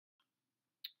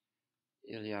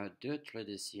Il y a deux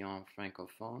traditions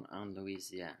francophones en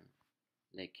Louisiane,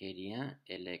 les Acadiens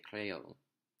et les Créoles.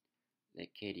 Les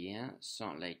Acadiens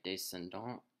sont les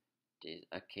descendants des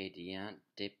Acadiens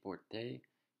déportés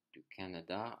du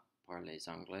Canada par les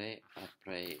Anglais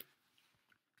après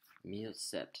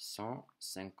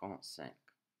 1755.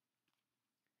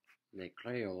 Les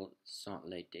Créoles sont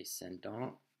les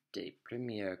descendants des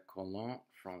premiers colons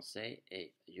français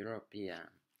et européens,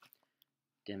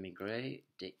 d'émigrés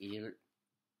des îles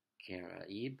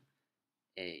Caraïbes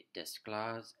et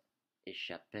d'esclaves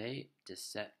échappés de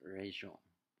cette région.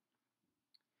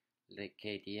 Les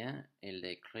Acadiens et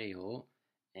les Créoles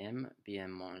aiment bien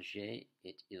manger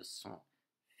et ils sont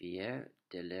fiers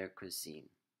de leur cuisine.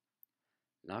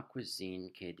 La cuisine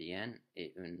acadienne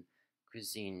est une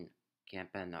cuisine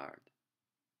campagnarde.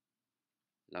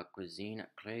 La cuisine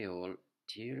créole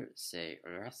tire ses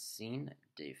racines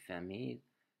des familles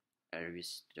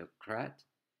aristocrates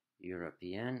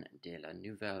européennes de la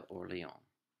Nouvelle-Orléans.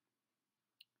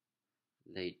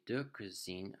 Les deux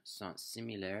cuisines sont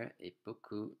similaires et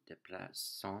beaucoup de plats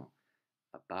sont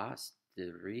à base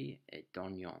de riz et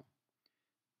d'oignons,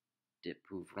 de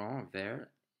poivrons verts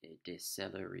et de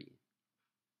céleri.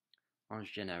 En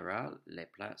général, les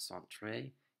plats sont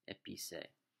très épicés.